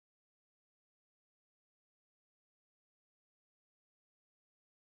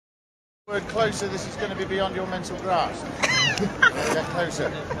Word closer, this is going to be beyond your mental grasp. Get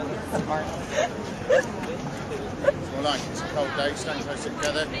closer. It's more like it's a cold day, stand closer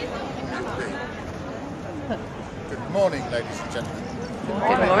together. Good morning, ladies and gentlemen.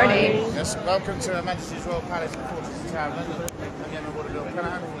 Good morning. Yes, welcome to Her Majesty's Royal Palace and Fortress in Tower of London. I'm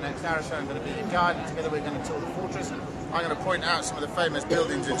𝓣𝓗𝓮 For the next hour or so I'm going to be your guide, and together we're going to tour the fortress. I'm going to point out some of the famous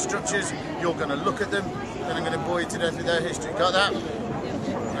buildings and structures. You're going to look at them, then I'm going to bore you to death with their history. Got that?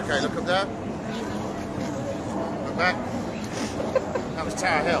 Okay, look up there. Look back. That was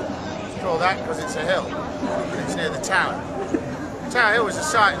Tower Hill. It's called that because it's a hill, and it's near the tower. Tower Hill was the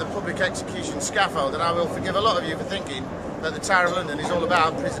site of the public execution scaffold, and I will forgive a lot of you for thinking that the Tower of London is all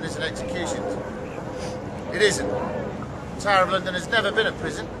about prisoners and executions. It isn't. The Tower of London has never been a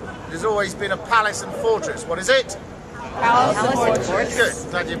prison. It has always been a palace and fortress. What is it? Palace and fortress.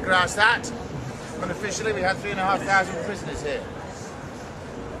 Good. Glad you've grasped that. Unofficially, we had 3,500 prisoners here.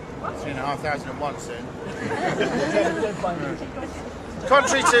 3,501 soon.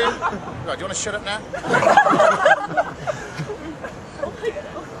 Contrary to... Right, do you want to shut up now?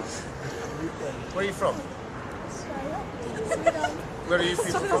 Where are you from? Where are you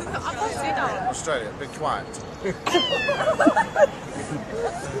people from? Australia. Be quiet.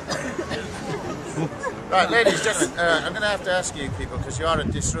 Right, ladies and gentlemen, I'm going to have to ask you people, because you are a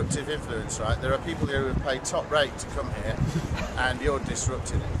disruptive influence, right? There are people here who pay top rate to come here, and you're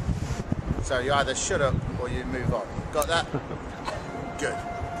disrupting it. So you either shut up or you move on. Got that? Good.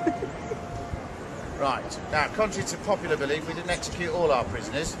 Right. Now, contrary to popular belief, we didn't execute all our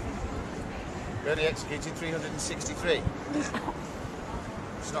prisoners. We only executed 363.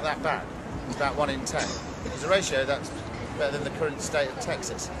 It's not that bad. It's about 1 in 10. It's a ratio that's better than the current state of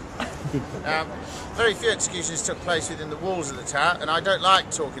Texas. Now, very few executions took place within the walls of the tower, and I don't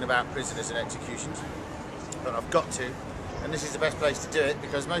like talking about prisoners and executions, but I've got to, and this is the best place to do it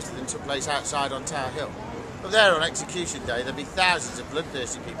because most of them took place outside on Tower Hill. But there on execution day, there'd be thousands of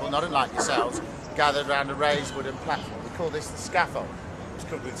bloodthirsty people, not unlike yourselves, gathered around a raised wooden platform. We call this the scaffold. It was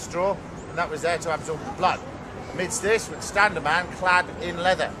covered with straw, and that was there to absorb the blood. Amidst this would stand a man clad in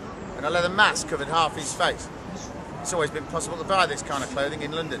leather, and a leather mask covered half his face. It's always been possible to buy this kind of clothing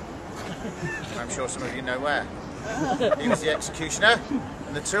in London. I'm sure some of you know where. He was the executioner,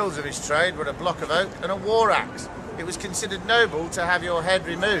 and the tools of his trade were a block of oak and a war axe. It was considered noble to have your head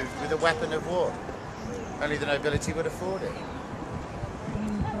removed with a weapon of war. Only the nobility would afford it.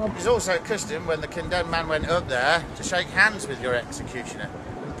 It was also custom when the condemned man went up there to shake hands with your executioner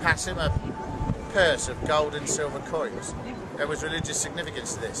and pass him a purse of gold and silver coins. There was religious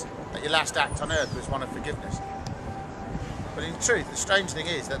significance to this, that your last act on earth was one of forgiveness. But in truth, the strange thing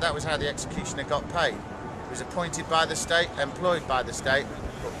is that was how the executioner got paid. He was appointed by the state, employed by the state,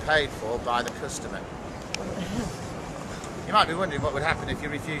 but paid for by the customer. You might be wondering what would happen if you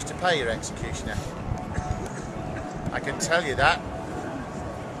refused to pay your executioner. I can tell you that.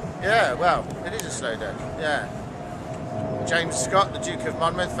 Yeah, well, it is a slow day, yeah. James Scott, the Duke of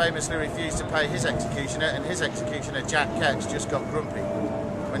Monmouth, famously refused to pay his executioner, and his executioner, Jack Ketch, just got grumpy.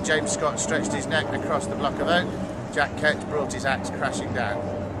 When James Scott stretched his neck across the block of oak, Jack Ketch brought his axe crashing down.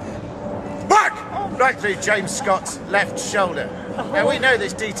 Whack! Right through James Scott's left shoulder. Now we know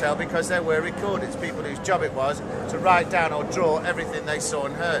this detail because there were recordings, people whose job it was to write down or draw everything they saw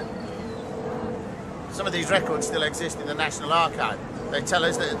and heard. Some of these records still exist in the National Archive. They tell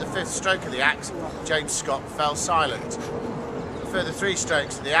us that at the 5th stroke of the axe, James Scott fell silent. A further 3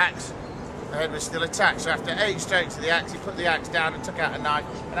 strokes of the axe, the head was still attached. So after 8 strokes of the axe, he put the axe down and took out a knife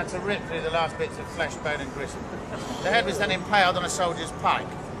and had to rip through the last bits of flesh, bone and gristle. The head was then impaled on a soldier's pike,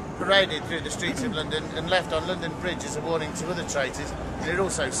 paraded through the streets of London and left on London Bridge as a warning to other traitors, and it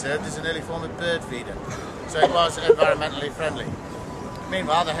also served as an early form of bird feeder, so it was environmentally friendly.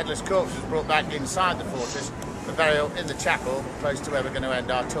 Meanwhile, the headless corpse was brought back inside the fortress for burial in the chapel, close to where we're going to end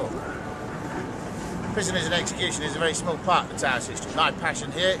our talk. Prisoners and execution is a very small part of the tower's history. My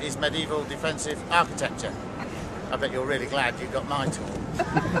passion here is medieval defensive architecture. I bet you're really glad you got my tour.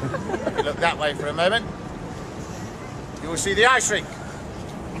 If you look that way for a moment, you will see the ice rink.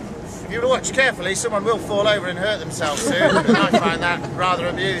 If you watch carefully, someone will fall over and hurt themselves soon, and I find that rather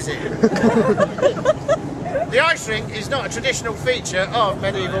amusing. The ice rink is not a traditional feature of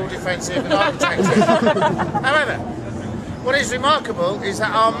medieval defensive architecture. However, what is remarkable is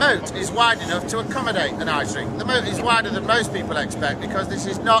that our moat is wide enough to accommodate an ice rink. The moat is wider than most people expect because this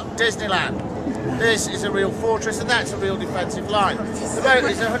is not Disneyland. This is a real fortress, and that's a real defensive line. The moat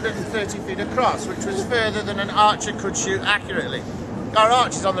is 130 feet across, which was further than an archer could shoot accurately. Our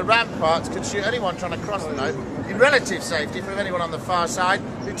archers on the ramparts could shoot anyone trying to cross the moat in relative safety from anyone on the far side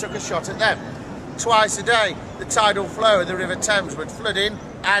who took a shot at them. Twice a day, the tidal flow of the River Thames would flood in,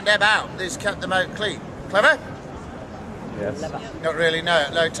 and ebb out. This kept the moat clean. Clever? Yes. Not really, no.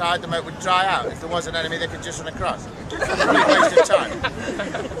 At low tide, the moat would dry out. If there was an enemy, they could just run across. Complete waste of time.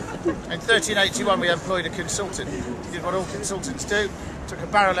 In 1381, we employed a consultant. He did what all consultants do. Took a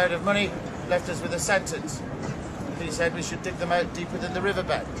barrow load of money, left us with a sentence. He said we should dig the moat deeper than the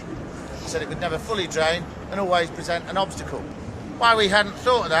riverbed. He said it would never fully drain and always present an obstacle. Why we hadn't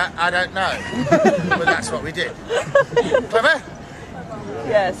thought of that, I don't know. But that's what we did. Clever?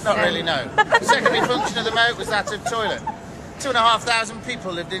 Yes. Not really, no. The secondary function of the moat was that of toilet. 2,500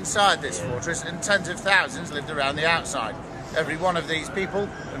 people lived inside this fortress and tens of thousands lived around the outside. Every one of these people,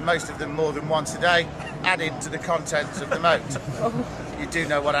 and most of them more than once a day, added to the contents of the moat. You do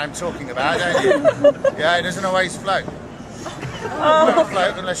know what I'm talking about, don't you? Yeah, it doesn't always float. It won't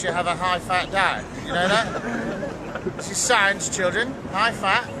float unless you have a high-fat diet. Did you know that? This is science, children.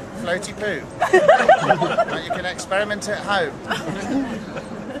 High-fat, floaty poo. And you can experiment at home.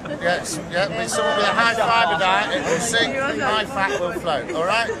 Yes, yeah, with someone with a high-fibre diet, it will sink, high-fat will float, all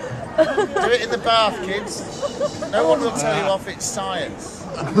right? Do it in the bath, kids. No one will tell you off, it's science.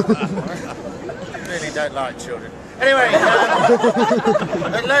 Really don't like children. Anyway,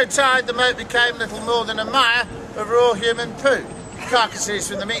 at low tide, the moat became little more than a mire of raw human poo. Carcasses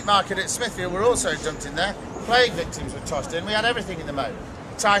from the meat market at Smithfield were also dumped in there. Plague victims were tossed in. We had everything in the moat.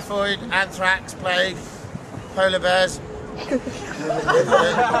 Typhoid, anthrax, plague, polar bears.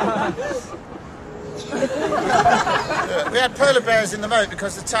 We had polar bears in the moat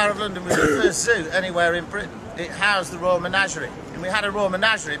because the Tower of London was the first zoo anywhere in Britain. It housed the Royal Menagerie. And we had a Royal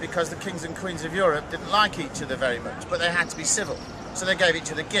Menagerie because the kings and queens of Europe didn't like each other very much, but they had to be civil. So they gave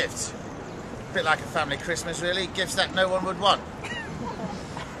each other gifts. A bit like a family Christmas, really. Gifts that no one would want.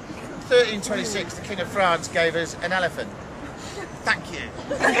 1326, the King of France gave us an elephant. Thank you.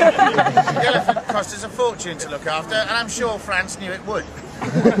 The elephant cost us a fortune to look after, and I'm sure France knew it would.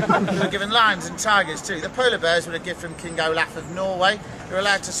 We were given lions and tigers too. The polar bears were a gift from King 𝓊𝓚𝓐 of Norway. They were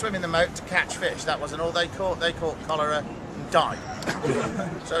allowed to swim in the moat to catch fish. That wasn't all they caught. They caught cholera and died.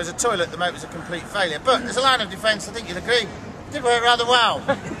 So as a toilet, the moat was a complete failure. But as a line of defence, I think you'll agree, it did work rather well.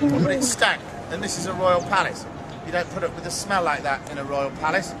 But it stank, and this is a royal palace. You don't put up with a smell like that in a royal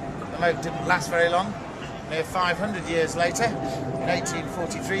palace. The moat didn't last very long. Near 500 years later, in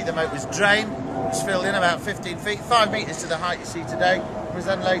 1843, the moat was drained. It was filled in about 15 feet, 5 metres to the height you see today. It was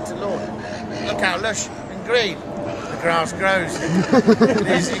then laid to lawn. Look how lush and green the grass grows. It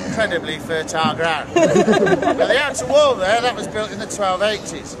is incredibly fertile ground. Now, the outer wall there, that was built in the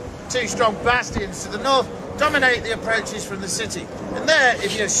 1280s. 2 strong bastions to the north dominate the approaches from the city. And there,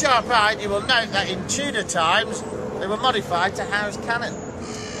 if you're sharp-eyed, you will note that in Tudor times, they were modified to house cannon.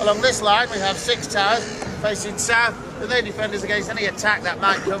 Along this line, we have 6 towers facing south, and they defend us against any attack that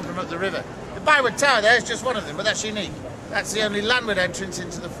might come from up the river. The Byward Tower there is just one of them, but that's unique. That's the only landward entrance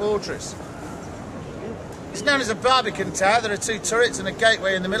into the fortress. It's known as a 𝓣𝓗𝓮 tower. There are 2 turrets and a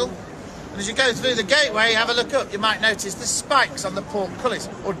gateway in the middle. And as you go through the gateway, have a look up, you might notice the spikes on the portcullis,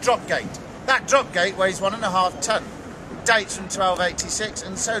 or drop gate. That drop gate weighs 1.5 tonne. It dates from 1286,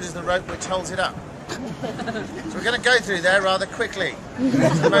 and so does the rope which holds it up. So we're going to go through there rather quickly.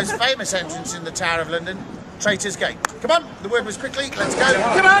 It's the most famous entrance in the Tower of London, Traitor's Gate. Come on, the word was quickly, let's go.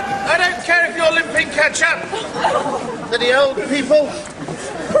 Come on, I don't care if you're limping catch-up. To the old people.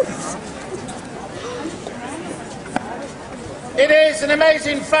 It is an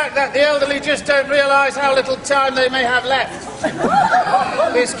amazing fact that the elderly just don't realise how little time they may have left.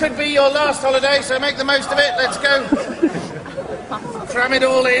 This could be your last holiday, so make the most of it. Let's go. Cram it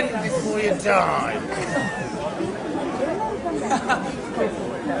all in before you die.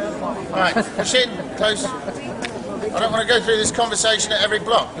 Right, push in, close. I don't want to go through this conversation at every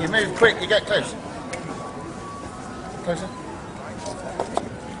block. You move quick, you get close. Closer.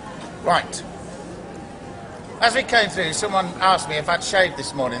 Right. As we came through, someone asked me if I'd shaved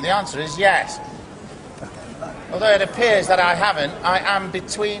this morning. The answer is yes. Although it appears that I haven't, I am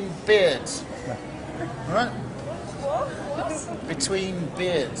between beards. All right? Between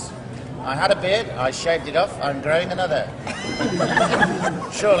beards. I had a beard, I shaved it off, I'm growing another.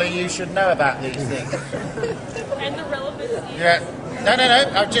 Surely you should know about these things. And the relevancy. Yeah. No.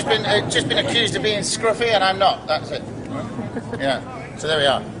 I've just been accused of being scruffy, and I'm not. That's it. Yeah. So there we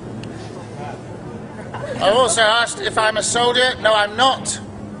are. I've also asked if I'm a soldier. No, I'm not.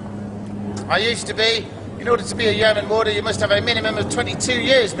 I used to be. In order to be a yeoman warder, you must have a minimum of 22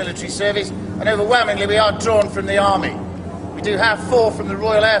 years military service, and overwhelmingly we are drawn from the army. We do have 4 from the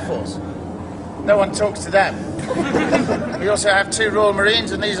Royal Air Force. No one talks to them. We also have 2 Royal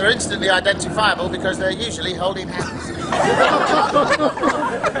Marines, and these are instantly identifiable because they're usually holding hands. You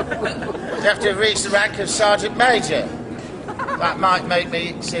have to have reached the rank of Sergeant Major. That might make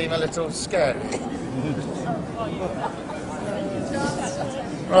me seem a little scary.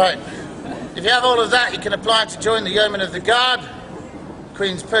 Right. If you have all of that, you can apply to join the Yeomen of the Guard,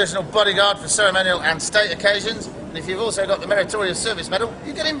 Queen's personal bodyguard for ceremonial and state occasions. And if you've also got the Meritorious Service Medal,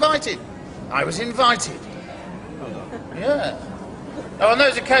 you get invited. I was invited. Yeah. Now, on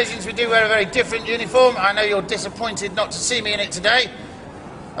those occasions, we do wear a very different uniform. I know you're disappointed not to see me in it today.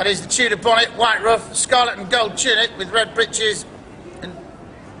 That is the Tudor bonnet, white ruff, scarlet and gold tunic with red breeches and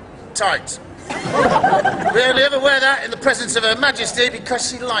tights. We only ever wear that in the presence of Her Majesty because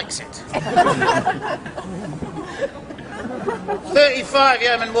she likes it. 35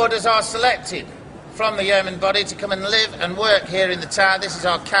 yeoman warders are selected from the yeoman body to come and live and work here in the tower. This is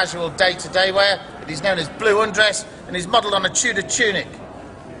our casual day-to-day wear. It is known as blue undress and is modelled on a Tudor tunic.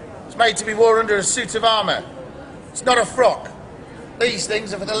 It's made to be worn under a suit of armour. It's not a frock. These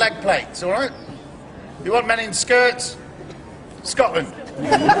things are for the leg plates, all right? You want men in skirts? Scotland.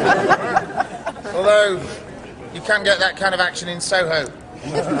 Although, you can get that kind of action in Soho.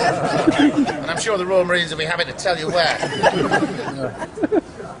 And I'm sure the Royal Marines will be happy to tell you where.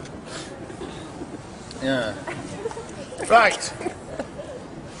 Yeah. Right.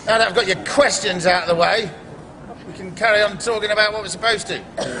 Now that I've got your questions out of the way, we can carry on talking about what we're supposed to.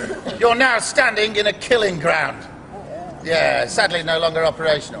 You're now standing in a killing ground. Yeah, sadly no longer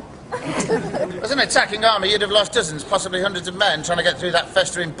operational. As an attacking army, you'd have lost dozens, possibly hundreds of men trying to get through that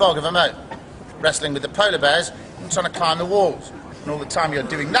festering bog of a moat, wrestling with the polar bears and trying to climb the walls. And all the time you're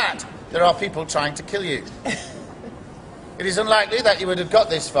doing that, there are people trying to kill you. It is unlikely that you would have got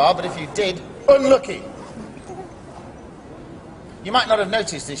this far, but if you did, unlucky. You might not have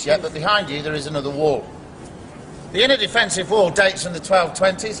noticed this yet, but behind you there is another wall. The inner defensive wall dates from the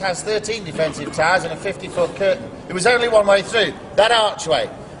 1220s, has 13 defensive towers and a 50-foot curtain. There was only one way through, that archway.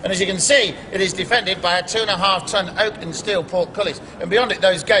 And as you can see, it is defended by a 2.5-ton oak and steel portcullis. And beyond it,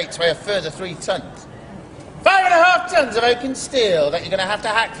 those gates weigh a further 3 tons. 5.5 tons of oak and steel that you're going to have to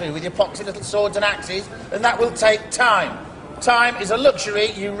hack through with your poxy little swords and axes, and that will take time. Time is a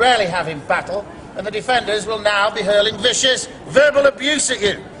luxury you rarely have in battle, and the defenders will now be hurling vicious verbal abuse at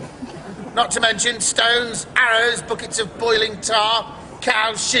you. Not to mention stones, arrows, buckets of boiling tar,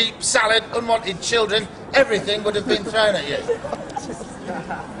 cows, sheep, salad, unwanted children, everything would have been thrown at you.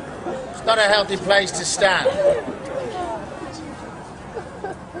 It's not a healthy place to stand.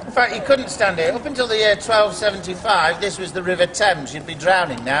 In fact, you couldn't stand here. Up until the year 1275, this was the River Thames. You'd be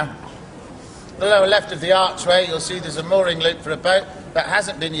drowning now. The lower left of the archway, you'll see there's a mooring loop for a boat that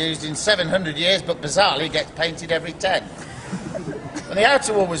hasn't been used in 700 years, but bizarrely gets painted every 10. When the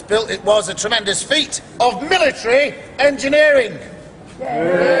outer wall was built, it was a tremendous feat of military engineering.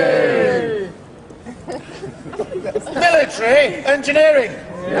 Yay! Military engineering.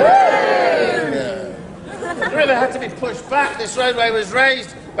 Yay! The river had to be pushed back. This roadway was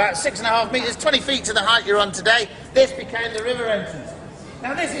raised about 6.5 metres, 20 feet to the height you're on today. This became the river entrance.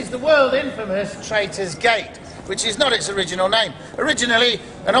 Now this is the world infamous Traitor's Gate, which is not its original name. Originally,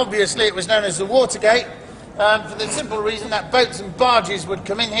 and obviously, it was known as the Watergate, for the simple reason that boats and barges would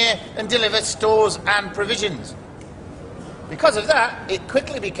come in here and deliver stores and provisions. Because of that, it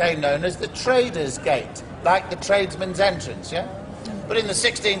quickly became known as the Trader's Gate, like the tradesman's entrance, yeah? But in the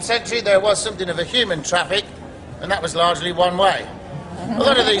 16th century, there was something of a human traffic, and that was largely one way. A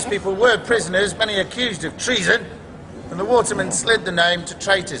lot of these people were prisoners, many accused of treason, and the watermen slid the name to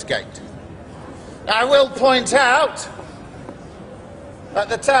Traitor's Gate. Now, I will point out that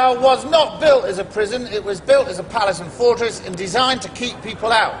the tower was not built as a prison, it was built as a palace and fortress and designed to keep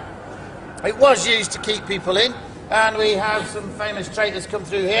people out. It was used to keep people in, and we have some famous traitors come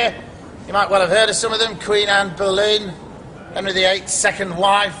through here. You might well have heard of some of them: Queen Anne Boleyn, Henry VIII's second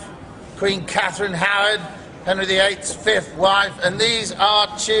wife, Queen Catherine Howard, Henry VIII's fifth wife, and these are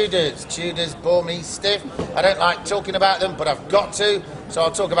Tudors. Tudors bore me stiff. I don't like talking about them, but I've got to, so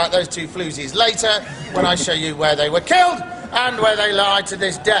I'll talk about those two floozies later when I show you where they were killed and where they lie to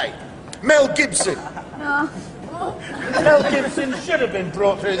this day. Mel Gibson. Mel Gibson should have been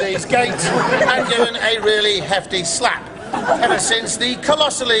brought through these gates and given a really hefty slap. Ever since the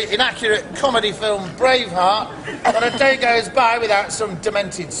colossally inaccurate comedy film Braveheart, not a day goes by without some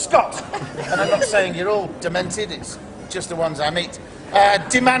demented Scot, and I'm not saying you're all demented, it's just the ones I meet,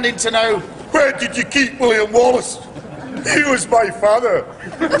 demanding to know, where did you keep William Wallace? He was my father.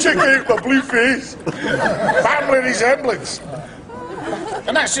 Check out my blue face. Family resemblance.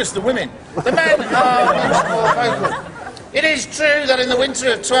 And that's just the women. The men are much more vocal. It is true that in the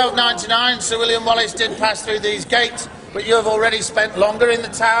winter of 1299, Sir William Wallace did pass through these gates, but you have already spent longer in the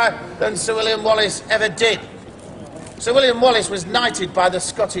tower than Sir William Wallace ever did. Sir William Wallace was knighted by the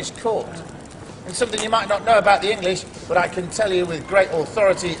Scottish court. And something you might not know about the English, but I can tell you with great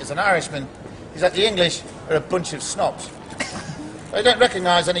authority as an Irishman, is that the English are a bunch of snobs. They don't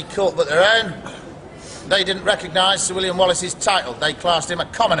recognise any court but their own. They didn't recognise Sir William Wallace's title. They classed him a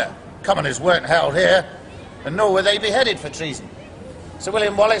commoner. Commoners weren't held here, and nor were they beheaded for treason. Sir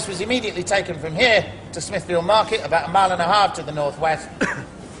William Wallace was immediately taken from here to Smithfield Market, about 1.5 miles to the northwest,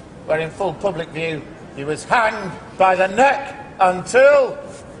 where in full public view he was hanged by the neck until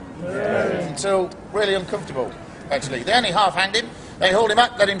really uncomfortable, actually. They only half hanged him. They hauled him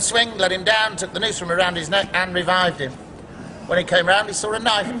up, let him swing, let him down, took the noose from around his neck and revived him. When he came round, he saw a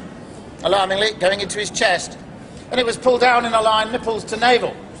knife, alarmingly, going into his chest. And it was pulled down in a line, nipples to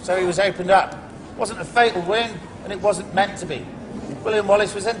navel, so he was opened up. It wasn't a fatal wound, and it wasn't meant to be. William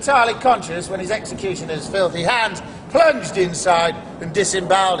Wallace was entirely conscious when his executioner's filthy hands plunged inside and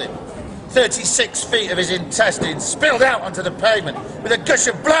disemboweled him. 36 feet of his intestines spilled out onto the pavement with a gush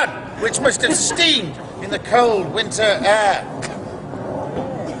of blood which must have steamed in the cold winter air.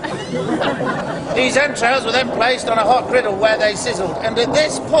 These entrails were then placed on a hot griddle where they sizzled, and at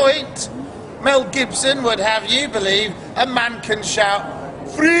this point Mel Gibson would have you believe a man can shout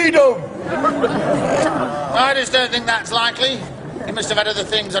freedom. I just don't think that's likely. He must have had other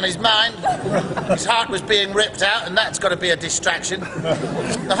things on his mind. His heart was being ripped out, and that's got to be a distraction.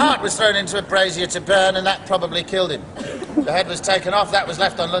 The heart was thrown into a brazier to burn, and that probably killed him. The head was taken off, that was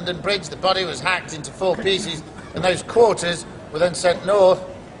left on London Bridge, the body was hacked into 4 pieces, and those quarters were then sent north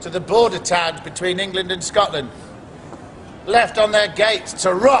to the border towns between England and Scotland, left on their gates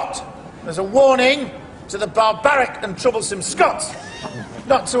to rot as a warning to the barbaric and troublesome Scots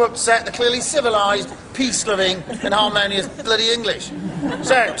not to upset the clearly civilised, peace-loving and harmonious bloody English.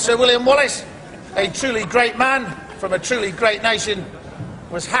 So, Sir William Wallace, a truly great man from a truly great nation,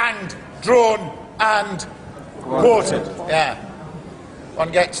 was hanged, drawn and quartered. Yeah.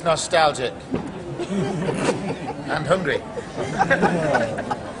 One gets nostalgic. And hungry.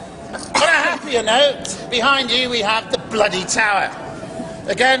 On a happier note, behind you we have the Bloody Tower.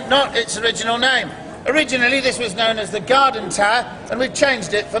 Again, not its original name. Originally, this was known as the Garden Tower, and we've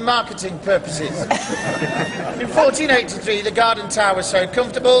changed it for marketing purposes. In 1483, the Garden Tower was so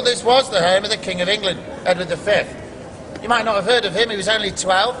comfortable, this was the home of the King of England, Edward V. You might not have heard of him, he was only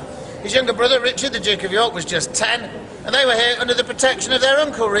 12. His younger brother, Richard, the Duke of York, was just 10, and they were here under the protection of their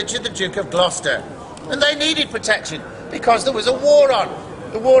uncle, Richard, the Duke of Gloucester. And they needed protection, because there was a war on,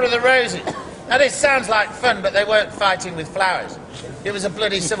 the War of the Roses. Now, this sounds like fun, but they weren't fighting with flowers. It was a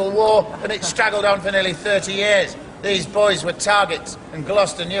bloody civil war, and it straggled on for nearly 30 years. These boys were targets, and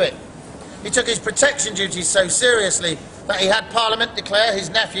Gloucester knew it. He took his protection duties so seriously that he had Parliament declare his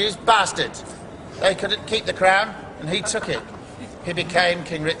nephews bastards. They couldn't keep the crown, and he took it. He became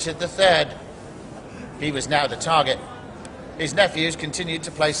King Richard III. He was now the target. His nephews continued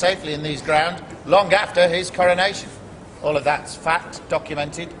to play safely in these grounds long after his coronation. All of that's fact,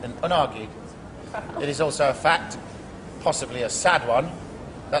 documented, and unargued. It is also a fact, possibly a sad one,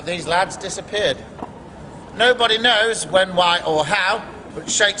 that these lads disappeared. Nobody knows when, why or how, but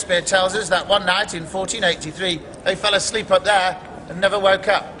Shakespeare tells us that one night in 1483 they fell asleep up there and never woke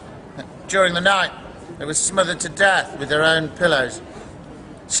up. During the night they were smothered to death with their own pillows,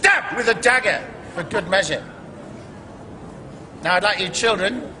 stabbed with a dagger for good measure. Now I'd like you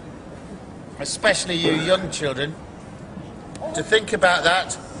children, especially you young children, to think about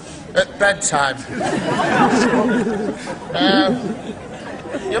that at bedtime.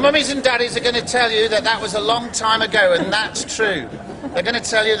 Your mummies and daddies are going to tell you that that was a long time ago, and that's true. They're going to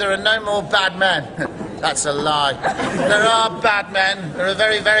tell you there are no more bad men. That's a lie. There are bad men. There are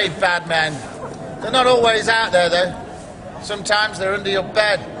very, very bad men. They're not always out there, though. Sometimes they're under your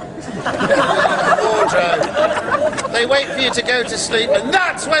bed. Wardrobe. They wait for you to go to sleep, and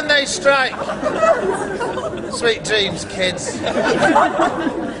that's when they strike. Sweet dreams, kids.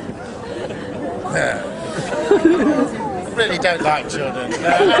 Really don't like children.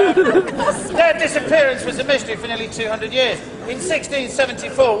 Their disappearance was a mystery for nearly 200 years. In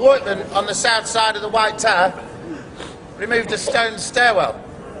 1674, workmen on the south side of the White Tower removed a stone stairwell.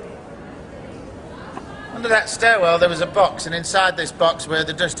 Under that stairwell there was a box, and inside this box were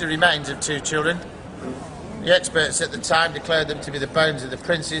the dusty remains of 2 children. The experts at the time declared them to be the bones of the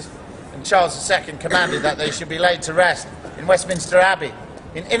princes, and Charles II commanded that they should be laid to rest in Westminster Abbey,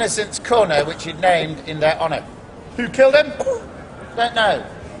 in Innocents' Corner, which he'd named in their honour. Who killed them? Don't know.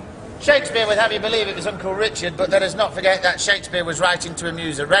 Shakespeare would have you believe it was Uncle Richard, but let us not forget that Shakespeare was writing to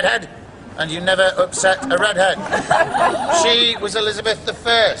amuse a redhead, and you never upset a redhead. She was Elizabeth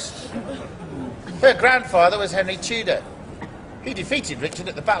I. Her grandfather was Henry Tudor. He defeated Richard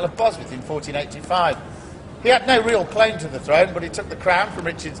at the Battle of Bosworth in 1485. He had no real claim to the throne, but he took the crown from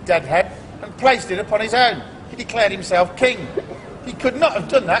Richard's dead head and placed it upon his own. He declared himself king. He could not have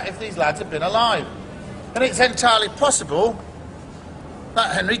done that if these lads had been alive. And it's entirely possible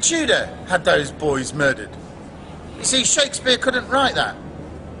that Henry Tudor had those boys murdered. You see, Shakespeare couldn't write that.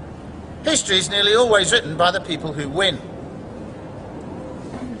 History is nearly always written by the people who win.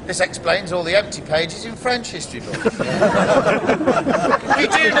 This explains all the empty pages in French history books. We do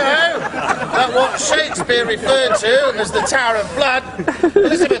know that what Shakespeare referred to as the Tower of Blood,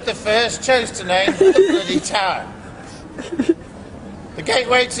 Elizabeth I chose to name the Bloody Tower. The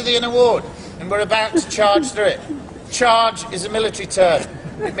gateway to the inner ward, and we're about to charge through it. Charge is a military term.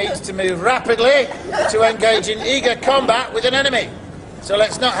 It means to move rapidly, to engage in eager combat with an enemy. So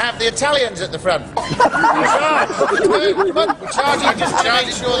let's not have the Italians at the front. Charge! Come on, we're charging just to make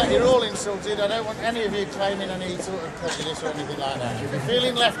sure that you're all insulted. I don't want any of you claiming any sort of prejudice or anything like that. If you're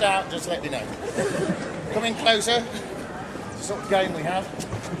feeling left out, just let me know. Come in closer. It's the sort of game we have.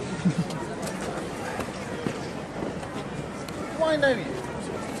 Do I know you?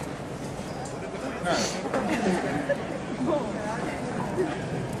 No.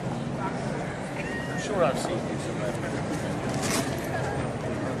 I'm sure I've seen you somewhere.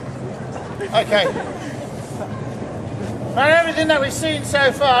 Okay. Now, everything that we've seen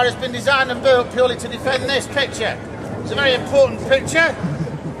so far has been designed and built purely to defend this picture. It's a very important picture.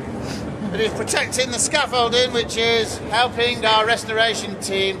 It is protecting the scaffolding, which is helping our restoration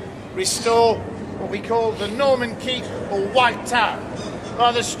team restore what we call the Norman Keep or White Tower,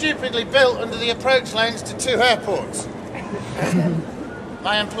 rather stupidly built under the approach lanes to two airports.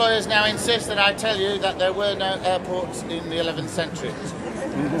 My employers now insist that I tell you that there were no airports in the 11th century.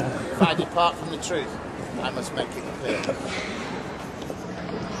 If I depart from the truth, I must make it clear.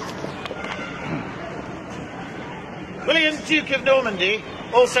 William, Duke of Normandy,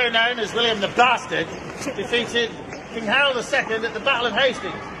 also known as William the Bastard, defeated King Harold II at the Battle of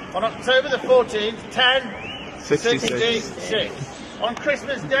Hastings on October the 14th, 1066. On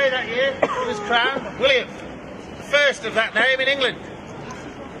Christmas Day that year, he was crowned William, the first of that name in England.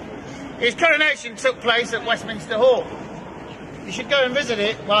 His coronation took place at Westminster Hall. You should go and visit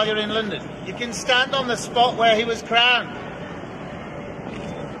it while you're in London. You can stand on the spot where he was crowned.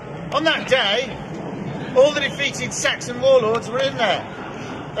 On that day, all the defeated Saxon warlords were in there.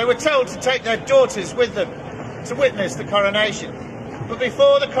 They were told to take their daughters with them to witness the coronation. But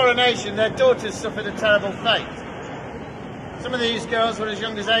before the coronation, their daughters suffered a terrible fate. Some of these girls were as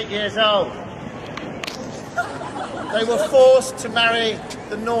young as 8 years old. They were forced to marry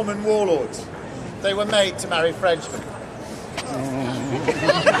the Norman warlords. They were made to marry Frenchmen.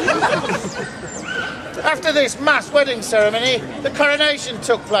 After this mass wedding ceremony, the coronation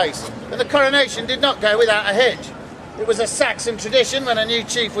took place, and the coronation did not go without a hitch. It was a Saxon tradition when a new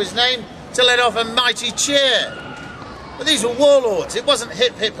chief was named to let off a mighty cheer. But these were warlords. It wasn't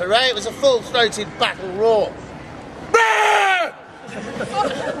hip hip hooray, it was a full-throated battle roar.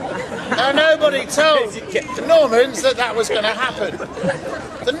 Now nobody told the Normans that that was going to happen.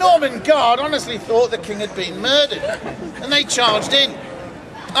 The Norman guard honestly thought the king had been murdered, and they charged in.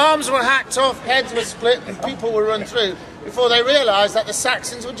 Arms were hacked off, heads were split, and people were run through before they realised that the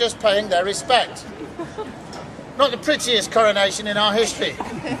Saxons were just paying their respect. Not the prettiest coronation in our history,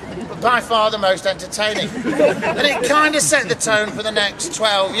 but by far the most entertaining. And it kind of set the tone for the next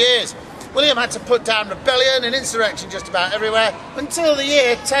 12 years. William had to put down rebellion and insurrection just about everywhere until the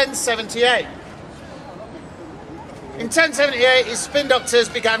year 1078. In 1078, his spin doctors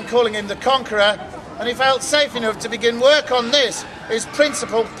began calling him the Conqueror, and he felt safe enough to begin work on this, his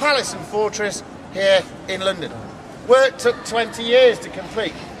principal palace and fortress here in London. Work took 20 years to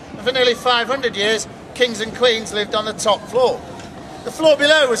complete, and for nearly 500 years, kings and queens lived on the top floor. The floor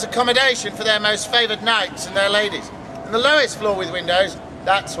below was accommodation for their most favoured knights and their ladies, and the lowest floor with windows,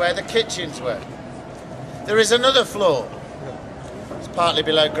 that's where the kitchens were. There is another floor. It's partly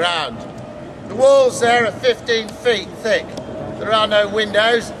below ground. The walls there are 15 feet thick. There are no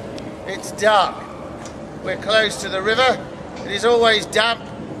windows. It's dark. We're close to the river. It is always damp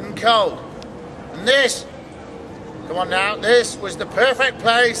and cold. And this, come on now, this was the perfect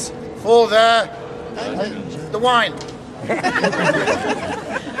place for the wine.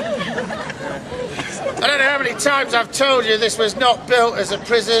 I don't know how many times I've told you this was not built as a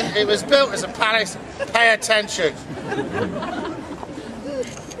prison, it was built as a palace. Pay attention.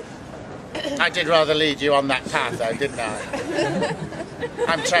 I did rather lead you on that path though, didn't I?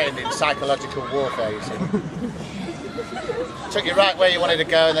 I'm trained in psychological warfare, you see. Took you right where you wanted to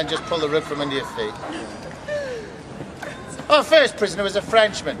go and then just pull the rug from under your feet. Our first prisoner was a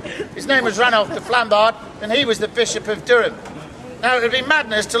Frenchman. His name was Ranulph de Flambard, and he was the Bishop of Durham. Now, it would be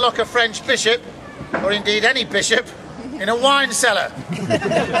madness to lock a French bishop, or indeed any bishop, in a wine cellar.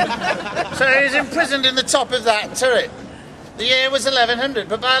 So he was imprisoned in the top of that turret. The year was 1100,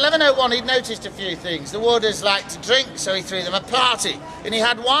 but by 1101 he'd noticed a few things. The warders liked to drink, so he threw them a party, and he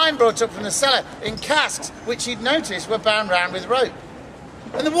had wine brought up from the cellar in casks, which he'd noticed were bound round with rope.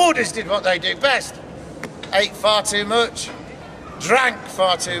 And the warders did what they do best: ate far too much, drank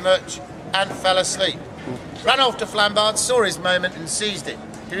far too much, and fell asleep. Ran off to Flambard, saw his moment and seized it.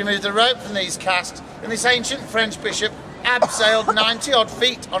 He removed the rope from these casks, and this ancient French bishop abseiled 90 odd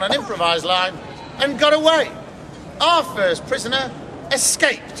feet on an improvised line and got away. Our first prisoner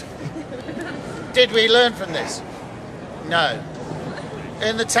escaped. Did we learn from this? No.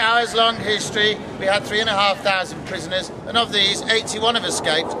 In the Tower's long history, we had 3,500 prisoners, and of these, 81 have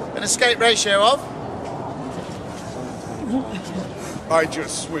escaped. An escape ratio of? I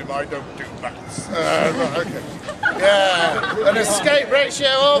just swim, I don't do maths. Right, okay. Yeah, an escape ratio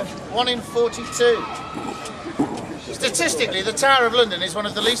of 1 in 42. Statistically, the Tower of London is one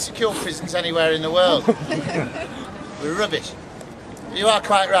of the least secure prisons anywhere in the world. We're rubbish. You are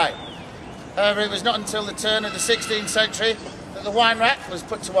quite right. However, it was not until the turn of the 16th century that the wine rack was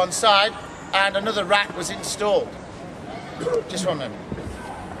put to one side and another rack was installed. Just one moment.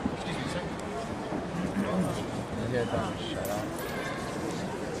 Excuse me, sir.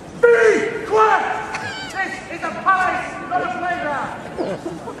 Be quiet! This is a palace, not a playground!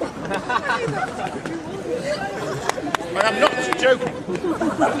 I'm not joking.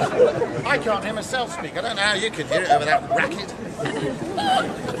 I can't hear myself speak. I don't know how you can hear it over that racket.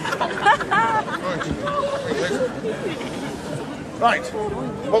 Right.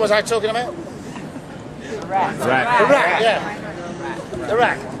 What was I talking about? The rack. The rack, yeah. The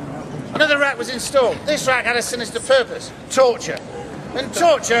rack. Another rack was installed. This rack had a sinister purpose: torture. And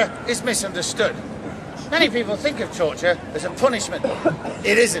torture is misunderstood. Many people think of torture as a punishment.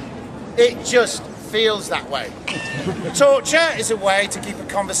 It isn't. It just feels that way. Torture is a way to keep a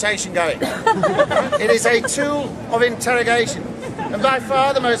conversation going. It is a tool of interrogation. And by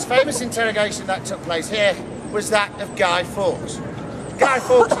far the most famous interrogation that took place here was that of Guy Fawkes. Guy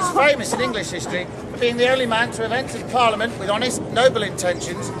Fawkes is famous in English history for being the only man to have entered Parliament with honest, noble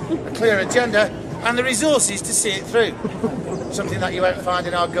intentions, a clear agenda, and the resources to see it through. Something that you won't find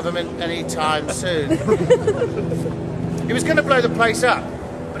in our government anytime soon. He was going to blow the place up,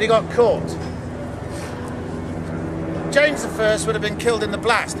 but he got caught. James I would have been killed in the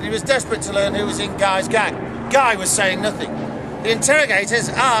blast, and he was desperate to learn who was in Guy's gang. Guy was saying nothing. The interrogators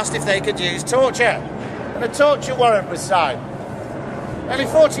asked if they could use torture, and a torture warrant was signed. Only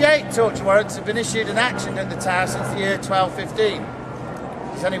 48 torture warrants have been issued and actioned in the Tower since the year 1215.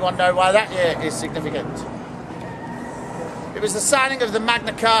 Does anyone know why that year is significant? It was the signing of the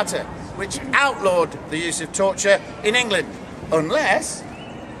Magna Carta, which outlawed the use of torture in England, unless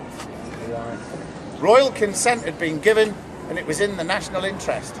royal consent had been given and it was in the national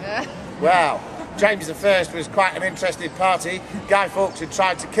interest. Wow, James I was quite an interested party. Guy Fawkes had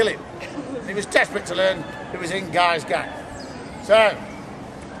tried to kill him. He was desperate to learn who was in Guy's gang. So,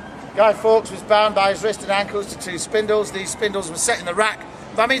 Guy Fawkes was bound by his wrists and ankles to 2 spindles. These spindles were set in the rack.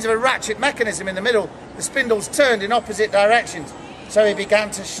 By means of a ratchet mechanism in the middle, the spindles turned in opposite directions, so he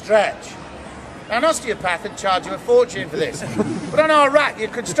began to stretch. Now, an osteopath would charge you a fortune for this, but on our rack you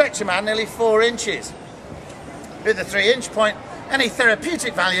could stretch a man nearly 4 inches. At the 3-inch point, any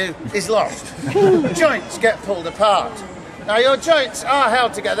therapeutic value is lost. Joints get pulled apart. Now, your joints are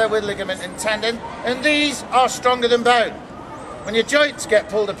held together with ligament and tendon, and these are stronger than bone. When your joints get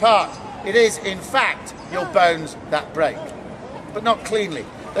pulled apart, it is, in fact, your bones that break. But not cleanly.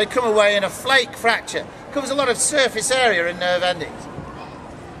 They come away in a flake fracture. Covers a lot of surface area in nerve endings.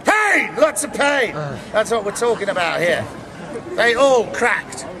 Pain! Lots of pain! That's what we're talking about here. They all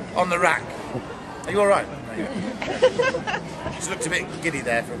cracked on the rack. Are you all right? Just looked a bit giddy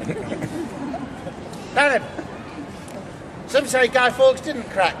there for a minute. Now then, some say Guy Fawkes didn't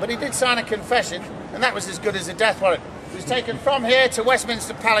crack, but he did sign a confession, and that was as good as a death warrant. He was taken from here to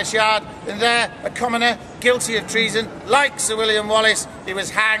Westminster Palace Yard, and there, a commoner guilty of treason, like Sir William Wallace, he was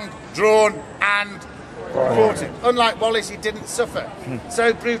hanged, drawn, and quartered. Unlike Wallace, he didn't suffer.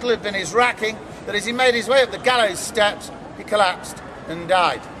 So brutal had been his racking that as he made his way up the gallows steps, he collapsed and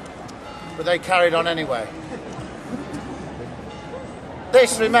died. But they carried on anyway.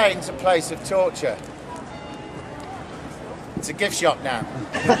 This remains a place of torture. It's a gift shop now.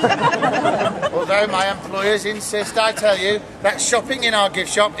 Although my employers insist I tell you that shopping in our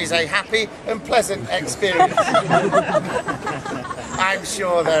gift shop is a happy and pleasant experience. I'm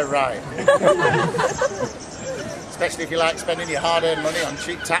sure they're right. Especially if you like spending your hard-earned money on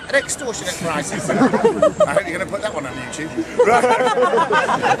cheap tack at extortionate prices. I hope you're going to put that one on YouTube.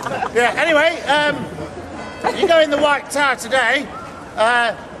 Right. Yeah, anyway, You go in the White Tower today,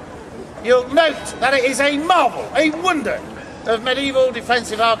 you'll note that it is a marvel, a wonder of medieval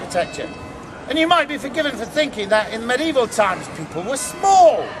defensive architecture. And you might be forgiven for thinking that in medieval times people were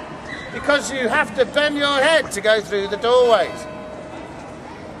small, because you have to bend your head to go through the doorways.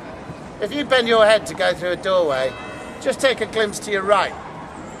 If you bend your head to go through a doorway, just take a glimpse to your right.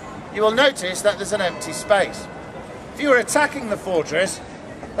 You will notice that there's an empty space. If you were attacking the fortress,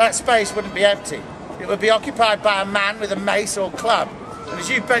 that space wouldn't be empty. It would be occupied by a man with a mace or club. And as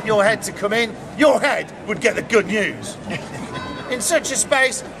you bent your head to come in, your head would get the good news. In such a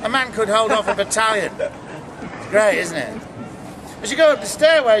space, a man could hold off a battalion. It's great, isn't it? As you go up the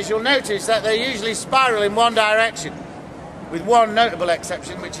stairways, you'll notice that they usually spiral in one direction, with one notable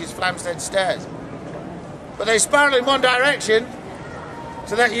exception, which is Flamstead Stairs. But they spiral in one direction,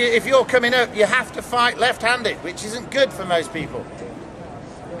 so that if you're coming up, you have to fight left-handed, which isn't good for most people.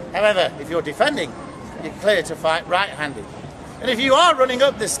 However, if you're defending, you're clear to fight right-handed. And if you are running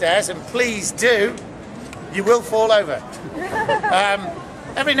up the stairs, and please do, you will fall over.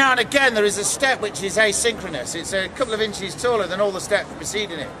 Every now and again there is a step which is asynchronous. It's a couple of inches taller than all the steps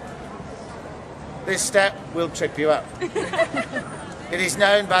preceding it. This step will trip you up. It is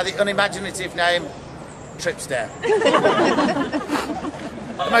known by the unimaginative name trip stair.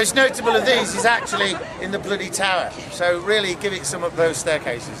 The most notable of these is actually in the bloody tower, so really give it some of those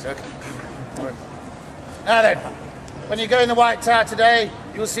staircases. Okay. Now then, when you go in the White Tower today,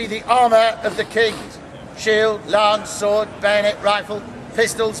 you'll see the armour of the kings. Shield, lance, sword, bayonet, rifle,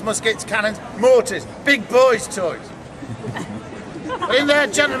 pistols, muskets, cannons, mortars, big boys' toys. But in there,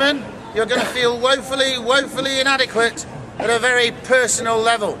 gentlemen, you're going to feel woefully, woefully inadequate at a very personal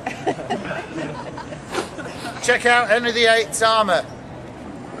level. Check out Henry VIII's armour.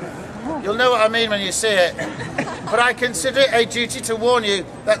 You'll know what I mean when you see it. But I consider it a duty to warn you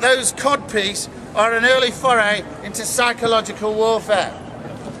that those codpiece are an early foray into psychological warfare.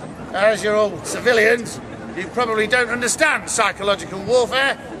 As you're all civilians, you probably don't understand psychological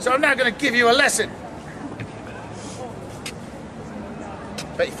warfare, so I'm now going to give you a lesson.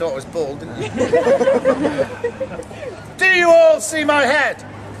 Bet you thought I was bald, didn't you? Do you all see my head?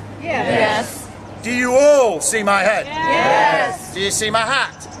 Yes. Do you all see my head? Yes. Do you see my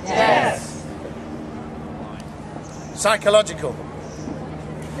hat? Yes. Psychological.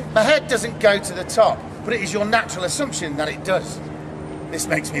 My head doesn't go to the top, but it is your natural assumption that it does. This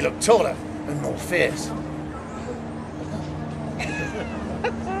makes me look taller and more fierce.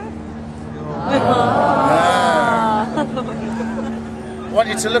 I want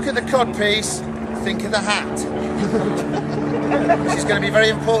you to look at the codpiece, think of the hat. This is going to be very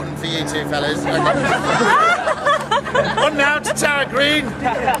important for you two fellas. On now to Tower Green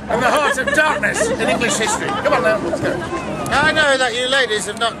and the heart of darkness in English history. Come on now, let's go. Now I know that you ladies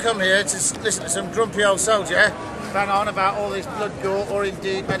have not come here to listen to some grumpy old soldier bang on about all this blood gore or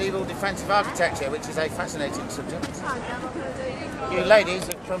indeed medieval defensive architecture, which is a fascinating subject. You ladies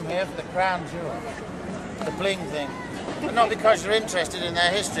have come here for the crown jewel, the bling thing. And not because you're interested in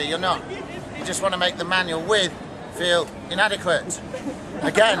their history, you're not. You just want to make the man you're with feel inadequate.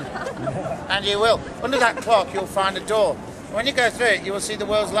 Again. And you will. Under that clock you'll find a door. When you go through it, you will see the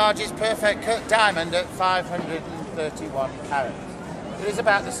world's largest perfect cut diamond at 531 carats. It is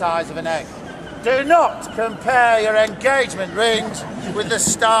about the size of an egg. Do not compare your engagement rings with the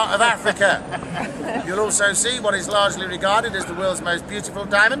Star of Africa. You'll also see what is largely regarded as the world's most beautiful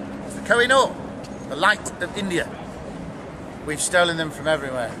diamond, the Koh-i-Noor, the light of India. We've stolen them from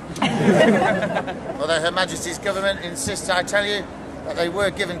everywhere. Although Her Majesty's government insists I tell you that they were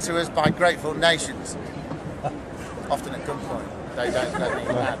given to us by grateful nations. Often at gunpoint. They don't let me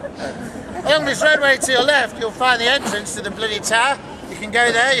land. Along this roadway to your left, you'll find the entrance to the bloody tower. You can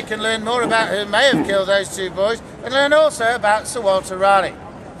go there, you can learn more about who may have killed those two boys, and learn also about Sir Walter Raleigh.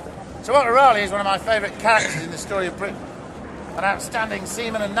 Sir Walter Raleigh is one of my favourite characters in the story of Britain. An outstanding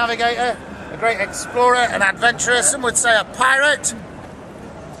seaman and navigator, a great explorer and adventurer, some would say a pirate,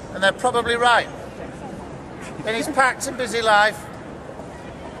 and they're probably right. In his packed and busy life,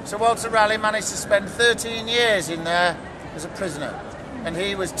 Sir Walter Raleigh managed to spend 13 years in there as a prisoner, and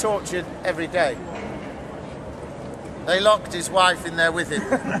he was tortured every day. They locked his wife in there with him.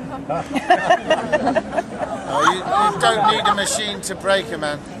 Oh, you don't need a machine to break a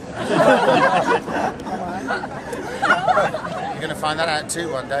man. You're going to find that out too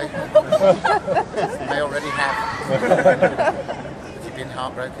one day. You may already have. Have you been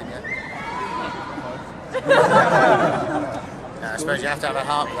heartbroken yet? I suppose you have to have a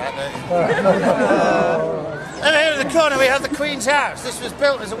heart for that, don't you? And here in the corner we have the Queen's house. This was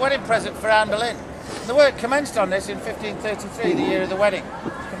built as a wedding present for Anne Boleyn. The work commenced on this in 1533, the year of the wedding.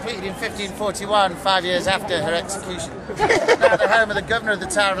 completed in 1541, 5 years after her execution. Now the home of the Governor of the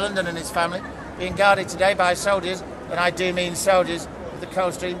Tower of London and his family, being guarded today by soldiers, and I do mean soldiers, of the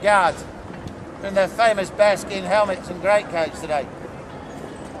Coldstream Guards, in their famous bearskin helmets and greatcoats today.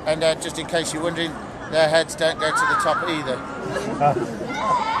 And just in case you're wondering, their heads don't go to the top either.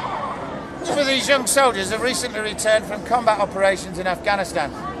 Some of these young soldiers have recently returned from combat operations in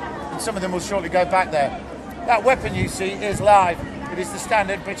Afghanistan, and some of them will shortly go back there. That weapon you see is live. It is the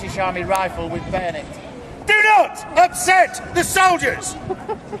standard British Army rifle with bayonet. Do not upset the soldiers!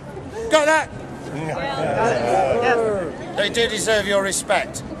 Got that? They do deserve your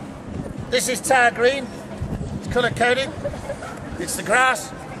respect. This is Tower Green. It's colour-coded. It's the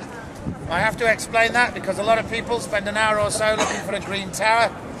grass. I have to explain that because a lot of people spend an hour or so looking for a green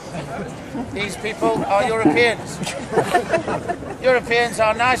tower. These people are Europeans. Europeans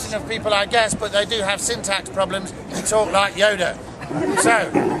are nice enough people, I guess, but they do have syntax problems and talk like Yoda. So,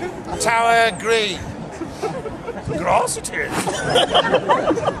 Tower Green. Grass it is.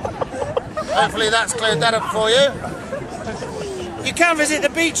 Hopefully that's cleared that up for you. You can visit the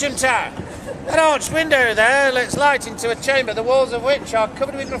Ɓeacham Tower. That arched window there lets light into a chamber, the walls of which are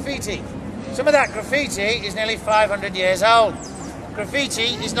covered with graffiti. Some of that graffiti is nearly 500 years old.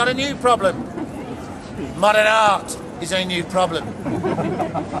 Graffiti is not a new problem. Modern art is a new problem.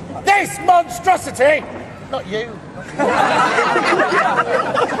 This monstrosity, not you,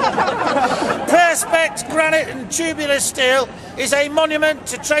 perspex, granite and tubular steel is a monument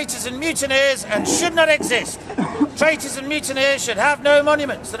to traitors and mutineers and should not exist. Traitors and mutineers should have no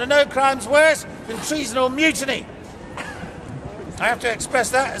monuments. There are no crimes worse than treason or mutiny. I have to express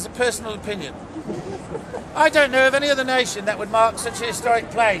that as a personal opinion. I don't know of any other nation that would mark such a historic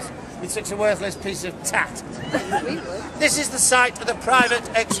place with such a worthless piece of tat. This is the site of the private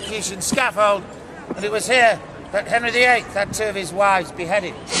execution scaffold, and it was here that Henry VIII had two of his wives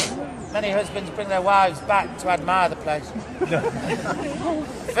beheaded. Many husbands bring their wives back to admire the place.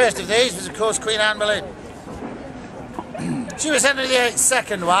 The first of these was, of course, Queen Anne Boleyn. She was Henry VIII's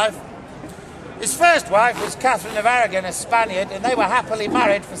second wife. His first wife was Catherine of Aragon, a Spaniard, and they were happily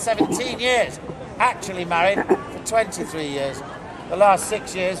married for 17 years. Actually married for 23 years. The last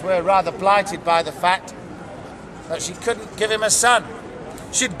 6 years were rather blighted by the fact that she couldn't give him a son.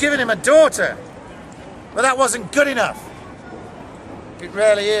 She'd given him a daughter, but that wasn't good enough. It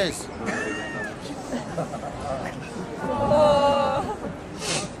really is.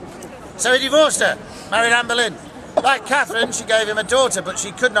 So he divorced her, married Anne Boleyn. Like Catherine, she gave him a daughter, but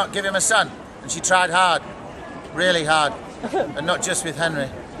she could not give him a son. And she tried hard, really hard, and not just with Henry.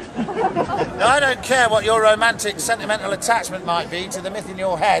 Now, I don't care what your romantic, sentimental attachment might be to the myth in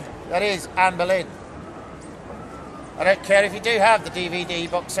your head that is Anne Boleyn. I don't care if you do have the DVD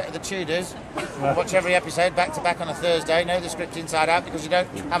box set of the Tudors, watch every episode back to back on a Thursday, know the script inside out because you don't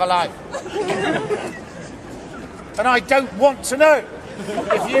have a life. And I don't want to know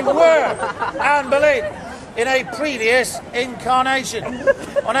if you were Anne Boleyn in a previous incarnation.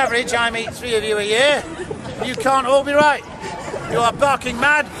 On average, I meet 3 of you a year. You can't all be right. You are barking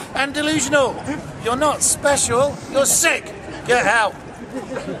mad and delusional. You're not special, you're sick. Get help.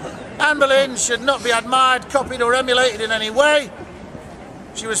 Anne Boleyn should not be admired, copied or emulated in any way.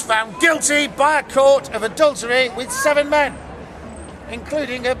 She was found guilty by a court of adultery with 7 men,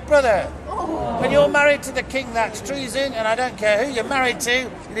 including her brother. When you're married to the king, that's treason, and I don't care who you're married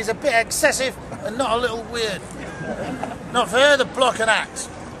to, it is a bit excessive and not a little weird. Not for her, the block and axe.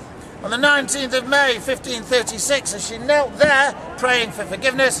 On the 19th of May 1536, as she knelt there praying for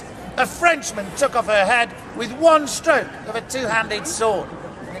forgiveness, a Frenchman took off her head with one stroke of a 2-handed sword.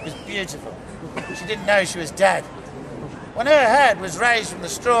 And it was beautiful. She didn't know she was dead. When her head was raised from the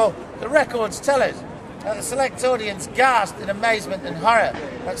straw, the records tell us that the select audience gasped in amazement and horror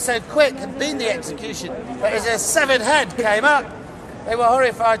that so quick had been the execution that as her severed head came up, they were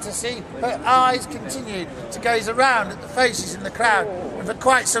horrified to see her eyes continued to gaze around at the faces in the crowd, and for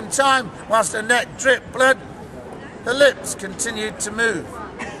quite some time, whilst her neck dripped blood, her lips continued to move.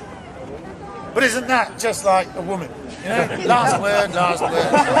 But isn't that just like a woman? You know, last word, last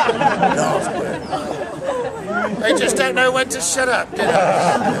word, last word. They just don't know when to shut up, do they?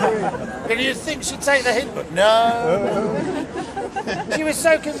 And you'd think she'd take the hint, but no. She was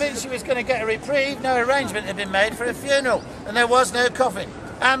so convinced she was going to get a reprieve, no arrangement had been made for a funeral, and there was no coffin.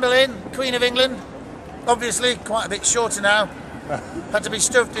 Anne Boleyn, Queen of England, obviously quite a bit shorter now, had to be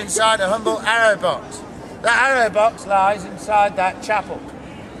stuffed inside a humble arrow box. That arrow box lies inside that chapel.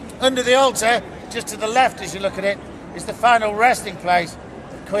 Under the altar, just to the left as you look at it, is the final resting place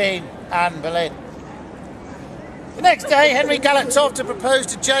of Queen Anne Boleyn. The next day, Henry galloped off to propose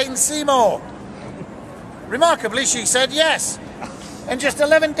to Jane Seymour. Remarkably, she said yes. And just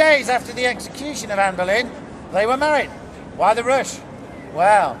 11 days after the execution of Anne Boleyn, they were married. Why the rush?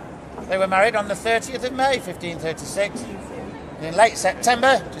 Well, they were married on the 30th of May, 1536. And in late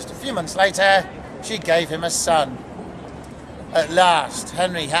September, just a few months later, she gave him a son. At last,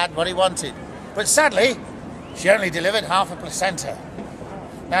 Henry had what he wanted. But sadly, she only delivered half a placenta.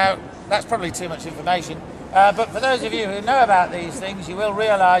 Now, that's probably too much information. But for those of you who know about these things, you will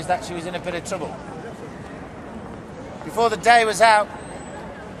realise that she was in a bit of trouble. Before the day was out,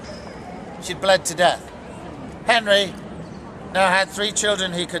 she'd bled to death. Henry now had 3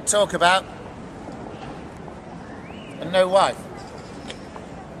 children he could talk about, and no wife.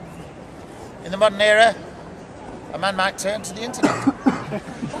 In the modern era, a man might turn to the internet.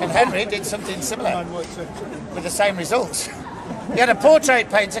 And Henry did something similar, with the same results. He had a portrait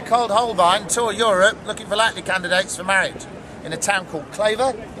painter called Holbein tour Europe looking for likely candidates for marriage. In a town called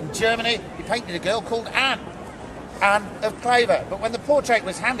𝓣𝓐 in Germany, he painted a girl called Anne of 𝓣𝓐. But when the portrait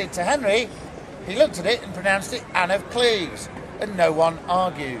was handed to Henry, he looked at it and pronounced it Anne of Cleves, and no one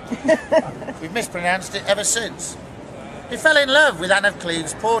argued. We've mispronounced it ever since. He fell in love with Anne of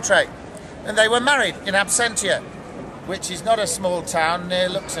Cleves' portrait, and they were married in absentia, which is not a small town near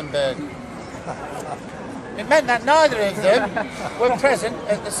Luxembourg. It meant that neither of them were present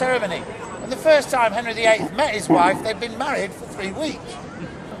at the ceremony. And the first time Henry VIII met his wife, they'd been married for 3 weeks.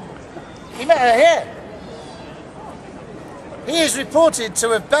 He met her here. He is reported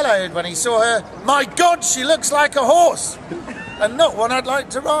to have bellowed when he saw her, "My God, she looks like a horse, and not one I'd like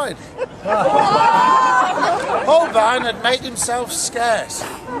to ride." Holbein had made himself scarce.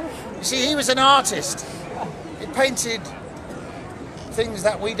 You see, he was an artist. He painted things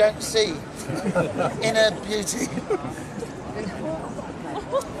that we don't see. Inner beauty.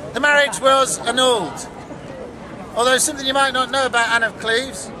 The marriage was annulled. Although something you might not know about Anne of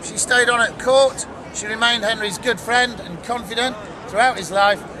Cleves, she stayed on at court, she remained Henry's good friend and confidant throughout his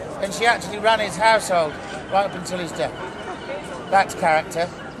life, and she actually ran his household right up until his death. That's character.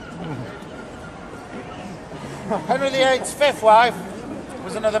 Henry VIII's 5th wife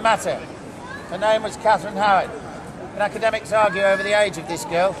was another matter. Her name was Catherine Howard. And academics argue over the age of this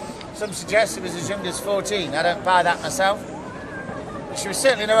girl. Some suggest she was as young as 14. I don't buy that myself. She was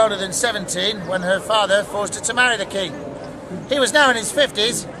certainly no older than 17 when her father forced her to marry the king. He was now in his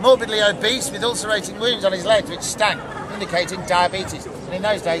 50s, morbidly obese with ulcerating wounds on his legs which stank, indicating diabetes. And in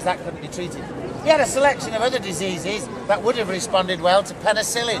those days that couldn't be treated. He had a selection of other diseases that would have responded well to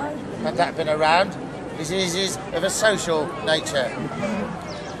penicillin had that been around. Diseases of a social nature.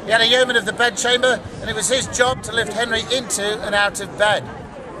 He had a yeoman of the bedchamber, and it was his job to lift Henry into and out of bed.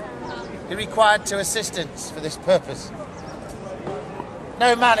 He required 2 assistants for this purpose.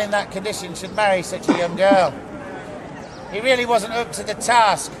 No man in that condition should marry such a young girl. He really wasn't up to the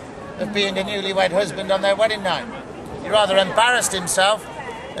task of being a newlywed husband on their wedding night. He rather embarrassed himself,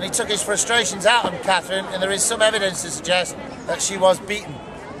 and he took his frustrations out on Catherine, and there is some evidence to suggest that she was beaten.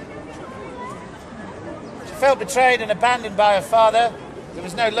 She felt betrayed and abandoned by her father. There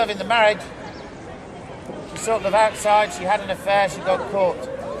was no love in the marriage. She sought love outside, she had an affair, she got caught.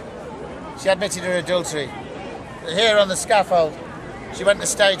 She admitted her adultery. But here on the scaffold, she went a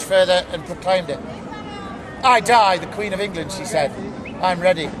stage further and proclaimed it. "I die, the Queen of England," she said. "I'm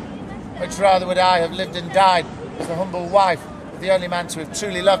ready. Much rather would I have lived and died as the humble wife of the only man to have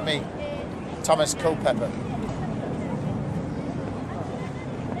truly loved me, Thomas Culpeper."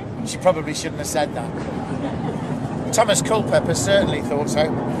 She probably shouldn't have said that. Thomas Culpeper certainly thought so.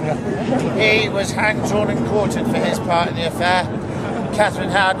 He was hanged, drawn and quartered for his part in the affair. Catherine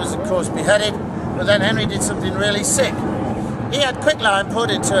Howard was of course beheaded, but then Henry did something really sick. He had quicklime poured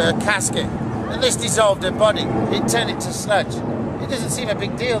into her casket, and this dissolved her body. It turned it to sludge. It doesn't seem a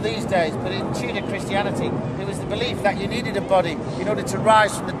big deal these days, but in Tudor Christianity, it was the belief that you needed a body in order to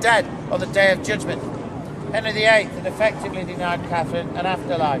rise from the dead on the Day of Judgment. Henry VIII had effectively denied Catherine an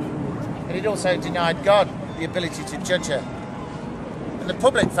afterlife, and he'd also denied God the ability to judge her. When the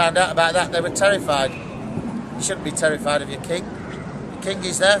public found out about that, they were terrified. You shouldn't be terrified of your king. The king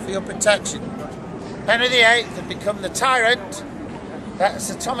is there for your protection. Henry VIII had become the tyrant that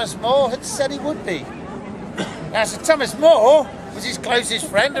Sir Thomas More had said he would be. Now, Sir Thomas More was his closest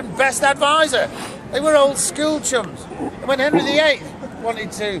friend and best advisor. They were old school chums. And when Henry VIII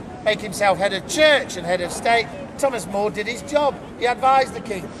wanted to make himself head of church and head of state, Thomas More did his job. He advised the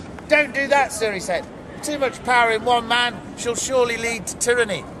king. "Don't do that, sir," he said. "Too much power in one man shall surely lead to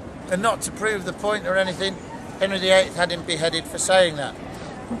tyranny." And not to prove the point or anything, Henry VIII had him beheaded for saying that.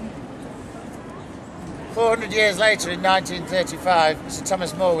 400 years later, in 1935, Sir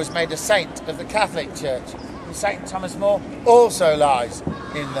Thomas More was made a saint of the Catholic Church. And St. Thomas More also lies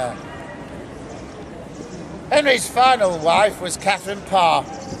in there. Henry's final wife was Catherine Parr.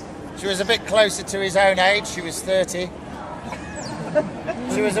 She was a bit closer to his own age. She was 30.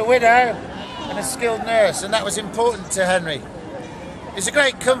 She was a widow and a skilled nurse, and that was important to Henry. It's a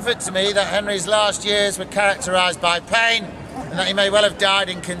great comfort to me that Henry's last years were characterised by pain and that he may well have died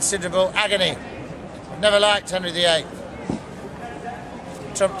in considerable agony. I've never liked Henry VIII.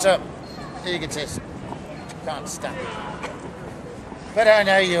 Trumped up, egotist, can't stand it. But I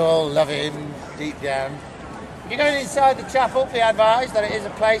know you all love him deep down. If you're going inside the chapel, be advised that it is a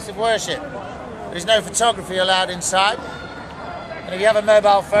place of worship. There is no photography allowed inside. And if you have a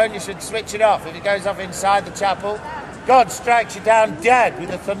mobile phone, you should switch it off. If it goes off inside the chapel, God strikes you down dead with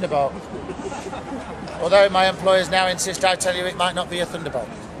a thunderbolt. Although my employers now insist I tell you it might not be a thunderbolt.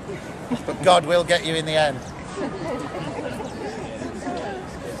 But God will get you in the end.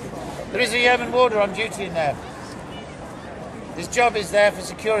 There is a yeoman warder on duty in there. His job is there for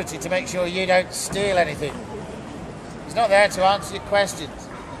security, to make sure you don't steal anything. He's not there to answer your questions.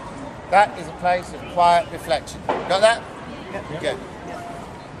 That is a place of quiet reflection. Got that? Yep. Good.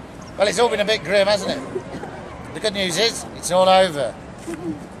 Well, it's all been a bit grim, hasn't it? The good news is, it's all over.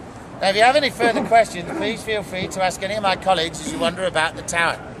 Now, if you have any further questions, please feel free to ask any of my colleagues as you wonder about the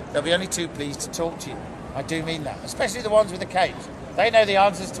tower. They'll be only too pleased to talk to you. I do mean that, especially the ones with the capes. They know the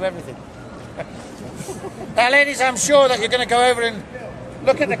answers to everything. Now, ladies, I'm sure that you're going to go over and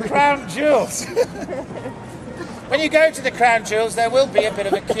look at the crown jewels. When you go to the crown jewels, there will be a bit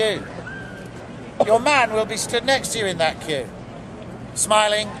of a queue. Your man will be stood next to you in that queue,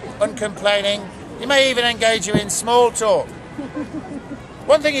 smiling, uncomplaining. He may even engage you in small talk.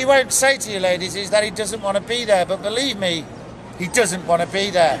 One thing he won't say to you, ladies, is that he doesn't want to be there, but believe me, he doesn't want to be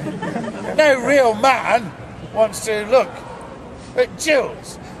there. No real man wants to look at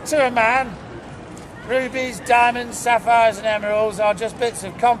jewels. To a man, rubies, diamonds, sapphires and emeralds are just bits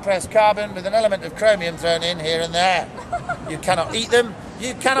of compressed carbon with an element of chromium thrown in here and there. You cannot eat them,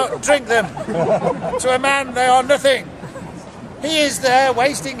 you cannot drink them. To a man, they are nothing. He is there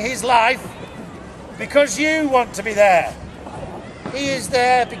wasting his life because you want to be there. He is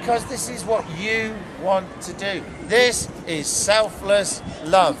there because this is what you want to do. This is selfless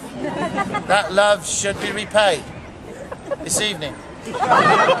love. That love should be repaid this evening.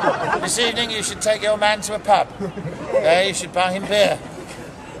 This evening you should take your man to a pub. There you should buy him beer.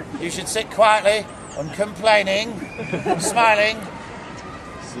 You should sit quietly, uncomplaining, smiling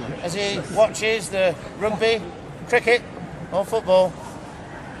as he watches the rugby, cricket or football.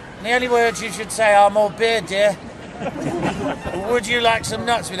 And the only words you should say are, "More beer, dear." "Would you like some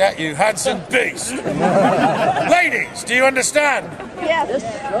nuts with that, you handsome beast?" Ladies, do you understand? Yes.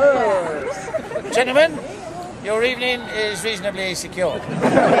 Gentlemen, your evening is reasonably secure.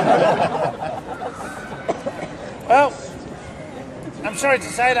 Well, I'm sorry to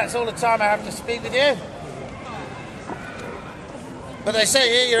say that's all the time I have to speak with you. But they say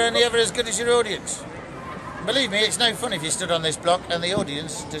here you're only ever as good as your audience. Believe me, it's no fun if you stood on this block and the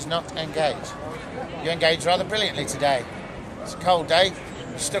audience does not engage. You engaged rather brilliantly today. It's a cold day,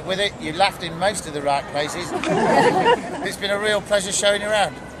 you stuck with it, you laughed in most of the right places. It's been a real pleasure showing you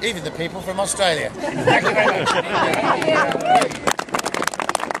around, even the people from Australia. Thank you very much.